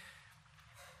see that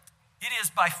it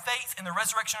is by faith in the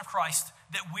resurrection of Christ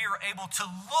that we are able to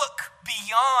look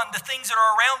beyond the things that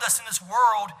are around us in this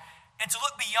world and to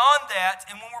look beyond that.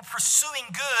 And when we're pursuing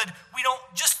good, we don't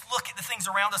just look at the things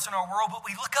around us in our world, but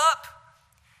we look up.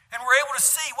 And we're able to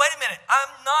see, wait a minute,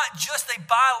 I'm not just a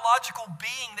biological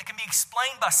being that can be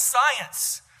explained by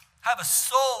science. I have a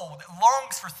soul that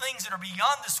longs for things that are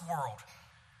beyond this world.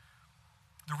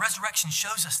 The resurrection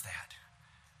shows us that.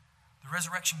 The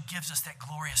resurrection gives us that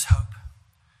glorious hope.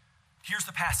 Here's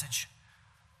the passage.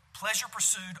 Pleasure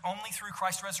pursued only through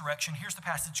Christ's resurrection. Here's the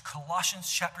passage,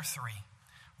 Colossians chapter 3,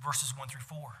 verses 1 through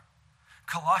 4.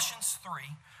 Colossians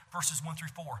 3, verses 1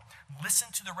 through 4. Listen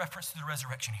to the reference to the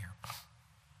resurrection here.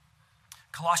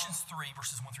 Colossians 3,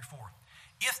 verses 1 through 4.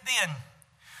 If then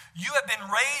you have been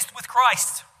raised with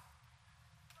Christ,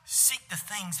 seek the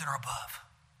things that are above,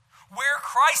 where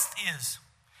Christ is,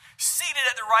 seated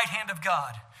at the right hand of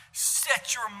God.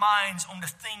 Set your minds on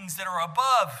the things that are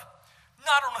above,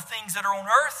 not on the things that are on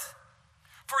earth.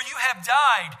 For you have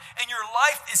died, and your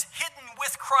life is hidden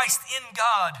with Christ in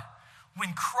God.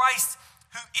 When Christ,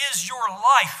 who is your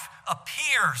life,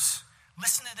 appears,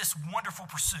 listen to this wonderful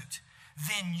pursuit,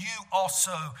 then you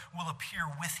also will appear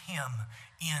with him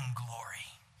in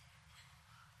glory.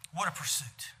 What a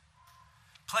pursuit.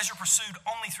 Pleasure pursued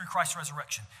only through Christ's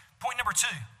resurrection. Point number 2,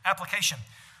 application.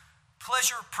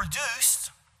 Pleasure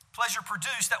produced,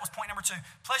 that was point number 2.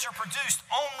 Pleasure produced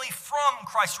only from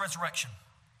Christ's resurrection.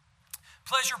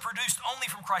 Pleasure produced only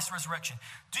from Christ's resurrection.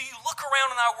 Do you look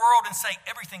around in our world and say,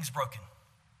 everything's broken?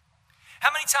 How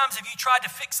many times have you tried to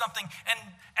fix something, and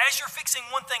as you're fixing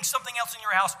one thing, something else in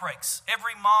your house breaks?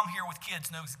 Every mom here with kids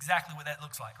knows exactly what that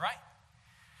looks like, right?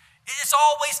 It's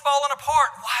always falling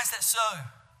apart. Why is that so?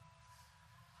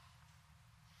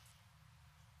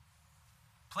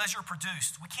 Pleasure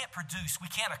produced. We can't produce. We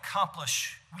can't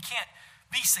accomplish. We can't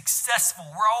be successful.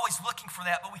 We're always looking for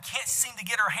that, but we can't seem to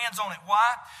get our hands on it.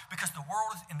 Why? Because the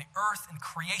world and the earth and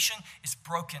creation is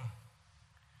broken.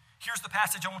 Here's the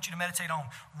passage I want you to meditate on.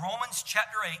 Romans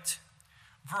chapter 8,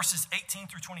 verses 18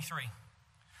 through 23.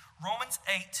 Romans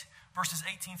 8, verses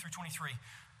 18 through 23.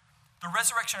 The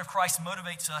resurrection of Christ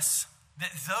motivates us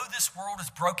that though this world is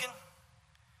broken,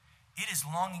 it is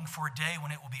longing for a day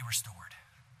when it will be restored.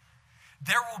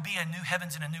 There will be a new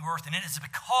heavens and a new earth, and it is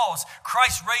because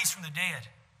Christ raised from the dead.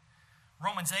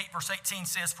 Romans 8, verse 18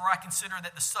 says, For I consider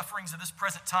that the sufferings of this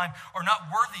present time are not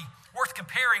worth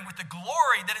comparing with the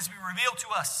glory that is to be revealed to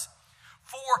us.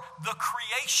 For the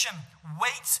creation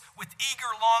waits with eager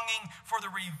longing for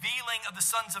the revealing of the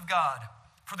sons of God.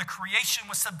 For the creation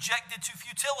was subjected to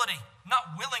futility,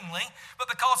 not willingly, but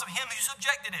because of him who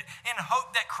subjected it, in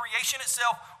hope that creation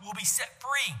itself will be set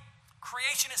free.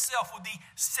 Creation itself will be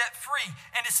set free,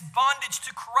 and its bondage to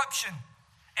corruption,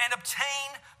 and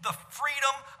obtain the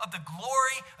freedom of the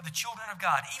glory of the children of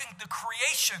God. Even the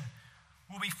creation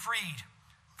will be freed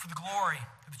for the glory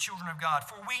of the children of God.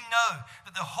 For we know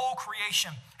that the whole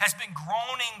creation has been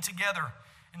groaning together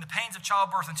in the pains of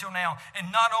childbirth until now. And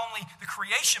not only the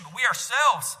creation, but we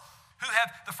ourselves, who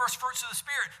have the first fruits of the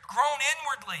Spirit, groan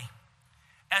inwardly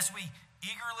as we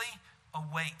eagerly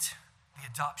await the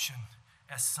adoption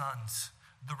as sons,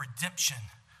 the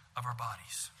redemption of our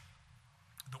bodies.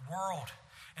 The world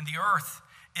and the earth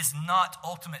is not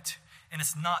ultimate, and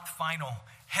it's not final.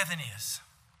 Heaven is.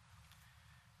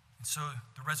 And so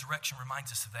the resurrection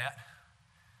reminds us of that.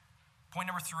 Point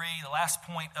number 3, the last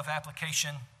point of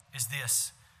application is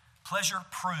this. Pleasure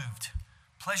proved.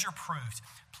 Pleasure proved.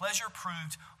 Pleasure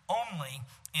proved only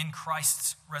in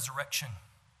Christ's resurrection.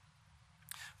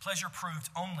 Pleasure proved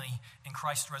only in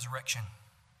Christ's resurrection.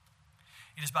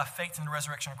 It is by faith in the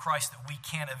resurrection of Christ that we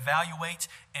can evaluate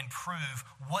and prove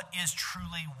what is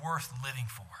truly worth living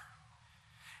for.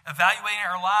 Evaluating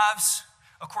our lives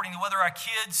according to whether our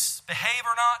kids behave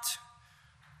or not,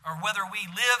 or whether we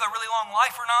live a really long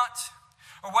life or not,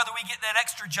 or whether we get that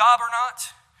extra job or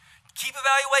not, keep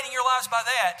evaluating your lives by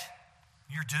that,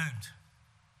 you're doomed.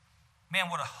 Man,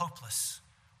 what a hopeless,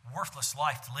 worthless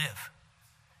life to live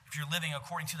if you're living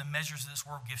according to the measures that this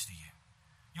world gives to you.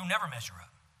 You'll never measure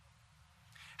up.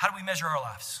 How do we measure our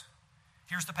lives?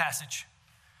 Here's the passage,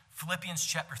 Philippians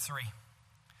chapter 3.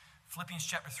 Philippians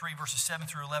chapter 3, verses 7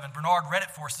 through 11. Bernard read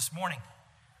it for us this morning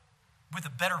with a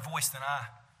better voice than I,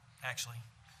 actually.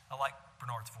 I like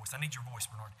Bernard's voice. I need your voice,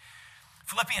 Bernard.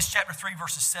 Philippians chapter 3,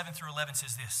 verses 7 through 11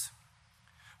 says this.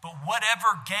 But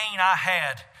whatever gain I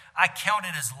had, I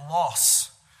counted as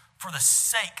loss for the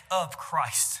sake of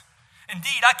Christ.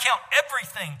 Indeed, I count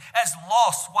everything as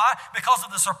loss. Why? Because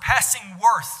of the surpassing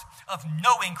worth of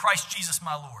knowing Christ Jesus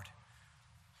my Lord.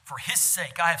 For his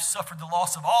sake, I have suffered the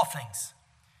loss of all things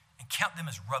and count them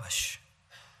as rubbish,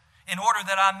 in order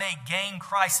that I may gain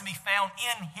Christ and be found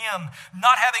in him,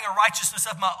 not having a righteousness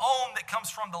of my own that comes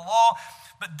from the law,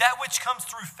 but that which comes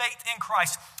through faith in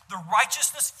Christ, the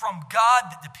righteousness from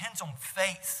God that depends on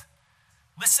faith.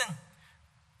 Listen,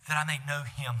 that I may know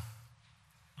him.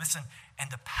 Listen,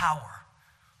 and the power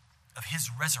of his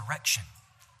resurrection,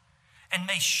 and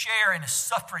may share in his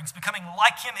sufferings, becoming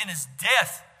like him in his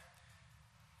death,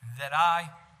 that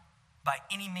I, by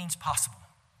any means possible,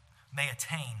 may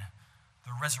attain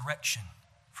the resurrection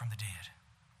from the dead.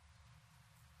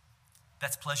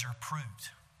 That's pleasure proved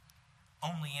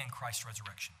only in Christ's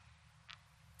resurrection.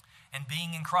 And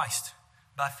being in Christ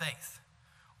by faith,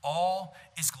 all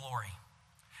is glory,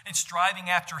 and striving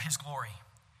after his glory.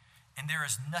 And there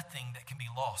is nothing that can be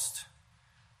lost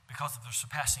because of the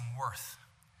surpassing worth,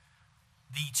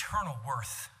 the eternal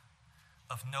worth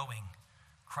of knowing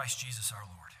Christ Jesus our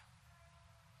Lord.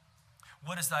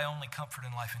 What is thy only comfort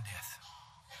in life and death?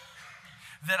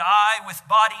 That I, with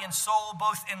body and soul,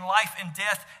 both in life and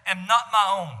death, am not my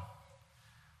own,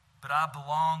 but I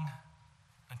belong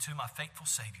unto my faithful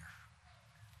Savior,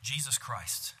 Jesus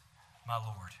Christ, my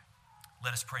Lord.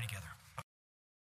 Let us pray together.